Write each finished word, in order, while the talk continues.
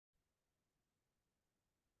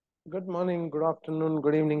Good morning, good afternoon,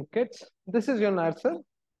 good evening, kids. This is your answer.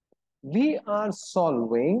 We are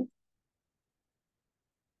solving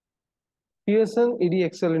Pearson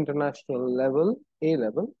EDXL International Level, A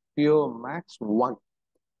level, Pure Max 1,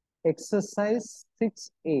 exercise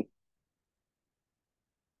 6A.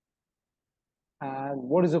 And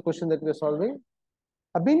what is the question that we are solving?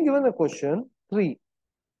 I've been given a question 3.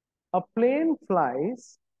 A plane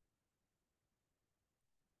flies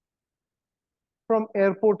from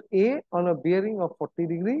airport A on a bearing of 40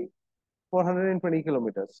 degree for 120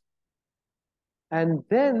 kilometers. And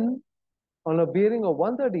then on a bearing of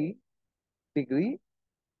 130 degree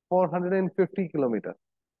for 150 kilometers.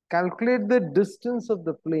 Calculate the distance of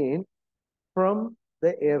the plane from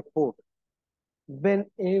the airport.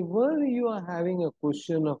 Whenever you are having a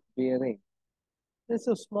question of bearing, there's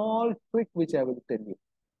a small trick which I will tell you.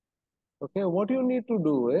 Okay, what you need to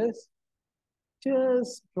do is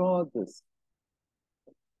just draw this.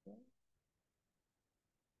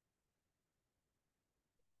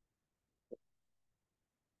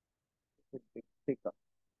 Take up.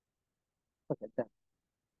 Okay, that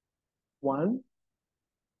one.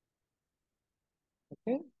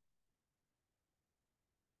 Okay,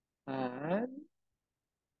 and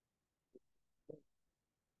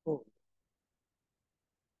oh,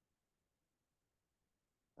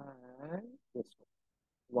 and this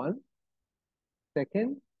one. One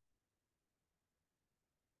second.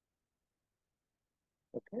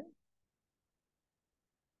 Okay,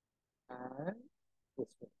 and this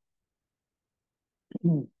one.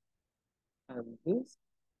 And this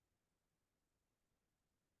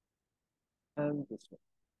and this one.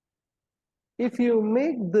 If you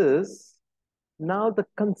make this, now the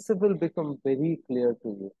concept will become very clear to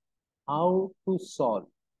you. How to solve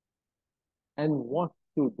and what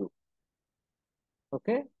to do.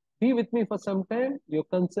 Okay? Be with me for some time. Your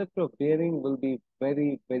concept of bearing will be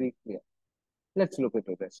very, very clear. Let's look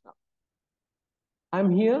into this now. I'm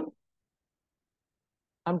here.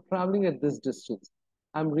 I'm traveling at this distance.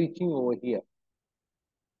 I'm reaching over here.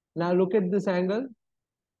 Now look at this angle.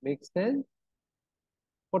 Makes sense?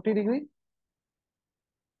 40 degree.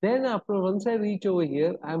 Then after once I reach over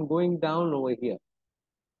here, I'm going down over here.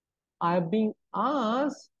 I'm being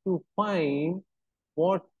asked to find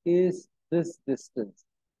what is this distance.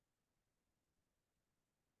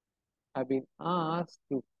 I've been asked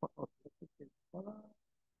to, okay,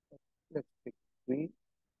 let's pick 3.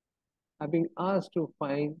 I've been asked to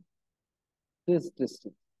find this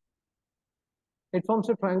distance. It forms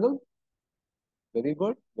a triangle. Very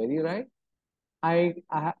good, very right.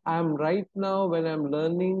 I'm right now when I'm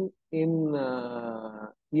learning in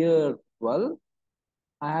year 12.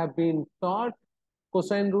 I have been taught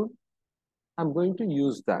cosine rule. I'm going to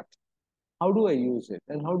use that. How do I use it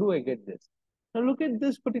and how do I get this? Now look at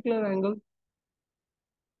this particular angle.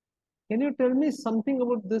 Can you tell me something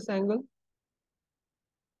about this angle?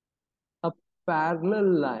 A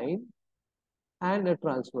parallel line and a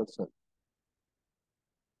transversal.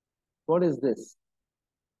 What is this?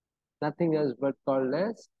 Nothing else but called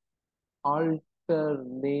as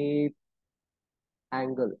alternate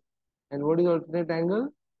angle. And what is alternate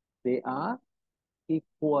angle? They are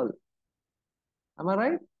equal. Am I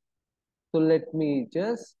right? So let me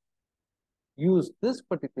just use this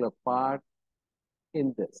particular part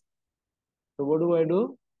in this. So what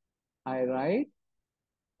do? I write,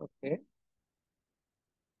 okay,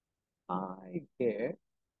 I get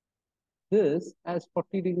this as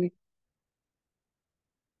 40 degree,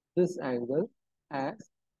 this angle as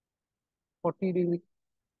 40 degree.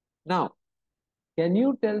 Now, can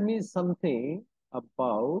you tell me something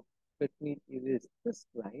about, let me erase this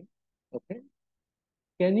line, okay?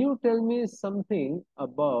 Can you tell me something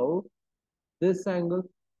about this angle?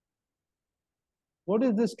 What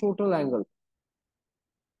is this total angle?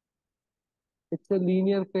 It's a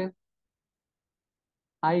linear pair.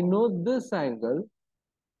 I know this angle.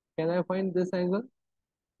 Can I find this angle?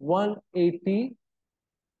 180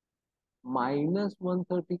 minus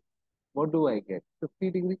 130. What do I get?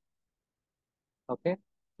 50 degree. Okay.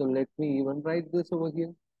 So let me even write this over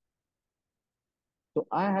here. So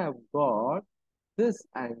I have got this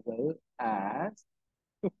angle as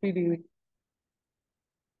 50 degree.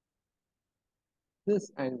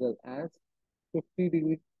 This angle as 50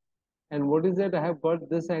 degree. And what is that? I have got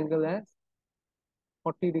this angle as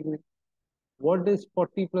 40 degree. What does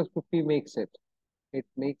 40 plus 50 makes it? It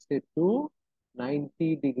makes it to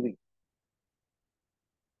 90 degree.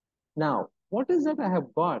 Now, what is that I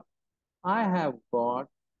have got? I have got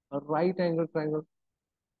a right angle triangle.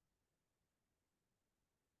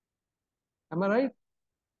 Am I right?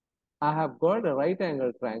 I have got a right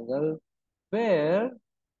angle triangle where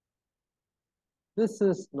This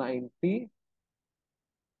is 90.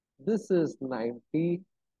 This is 90.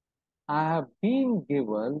 I have been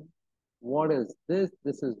given what is this?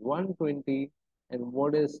 This is 120. And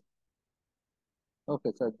what is,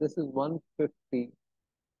 okay, so this is 150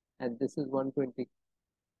 and this is 120.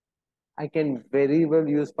 I can very well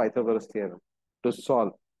use Pythagoras theorem to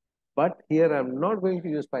solve. But here I'm not going to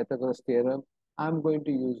use Pythagoras theorem. I'm going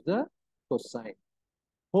to use the cosine.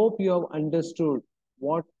 Hope you have understood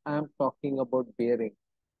what I'm talking about bearing.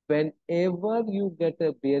 Whenever you get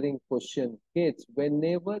a bearing question, kids,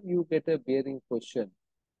 whenever you get a bearing question,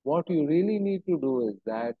 what you really need to do is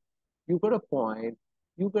that you got a point,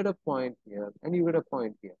 you get a point here, and you get a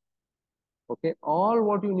point here. Okay, all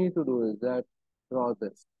what you need to do is that draw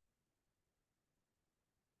this.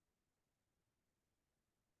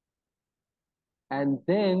 And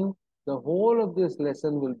then the whole of this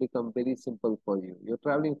lesson will become very simple for you. You're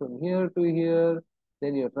traveling from here to here,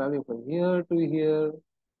 then you're traveling from here to here,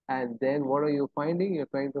 and then what are you finding? You're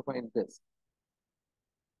trying to find this.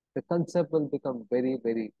 The concept will become very,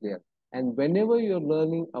 very clear. And whenever you're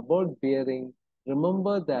learning about bearing,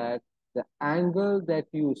 remember that the angle that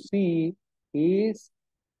you see is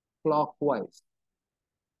clockwise.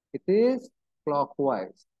 It is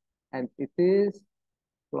clockwise, and it is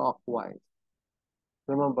clockwise.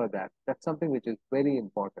 Remember that. That's something which is very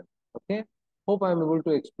important. Okay. Hope I'm able to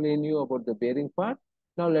explain you about the bearing part.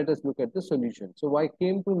 Now let us look at the solution. So I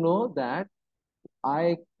came to know that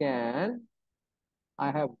I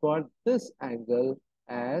have got this angle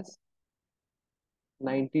as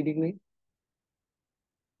 90 degree.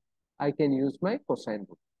 I can use my cosine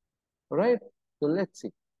rule. All right. So let's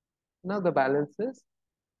see. Now the balance is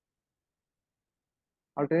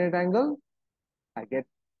alternate angle. I get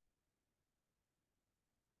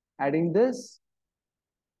adding this.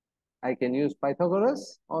 I can use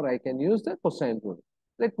Pythagoras or I can use the cosine rule.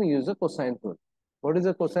 Let me use the cosine rule. What is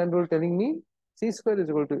the cosine rule telling me? C square is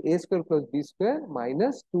equal to A square plus B square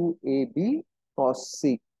minus 2AB cos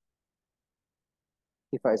C.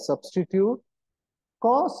 If I substitute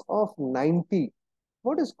cos of 90,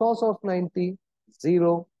 what is cos of 90?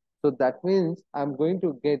 0. So that means I'm going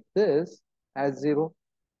to get this as 0.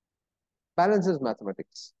 Balance is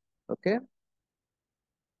mathematics. Okay.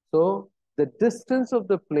 So the distance of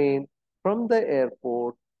the plane from the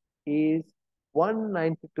airport is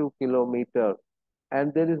 192 kilometer.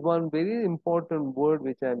 And there is one very important word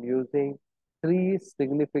which I'm using, 3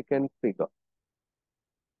 significant figure.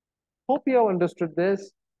 Hope you have understood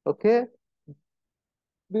this. Okay.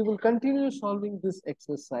 We will continue solving this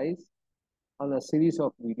exercise on a series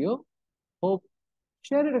of video. Hope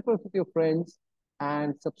share it across with your friends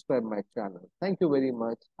and subscribe my channel. Thank you very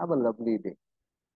much. Have a lovely day.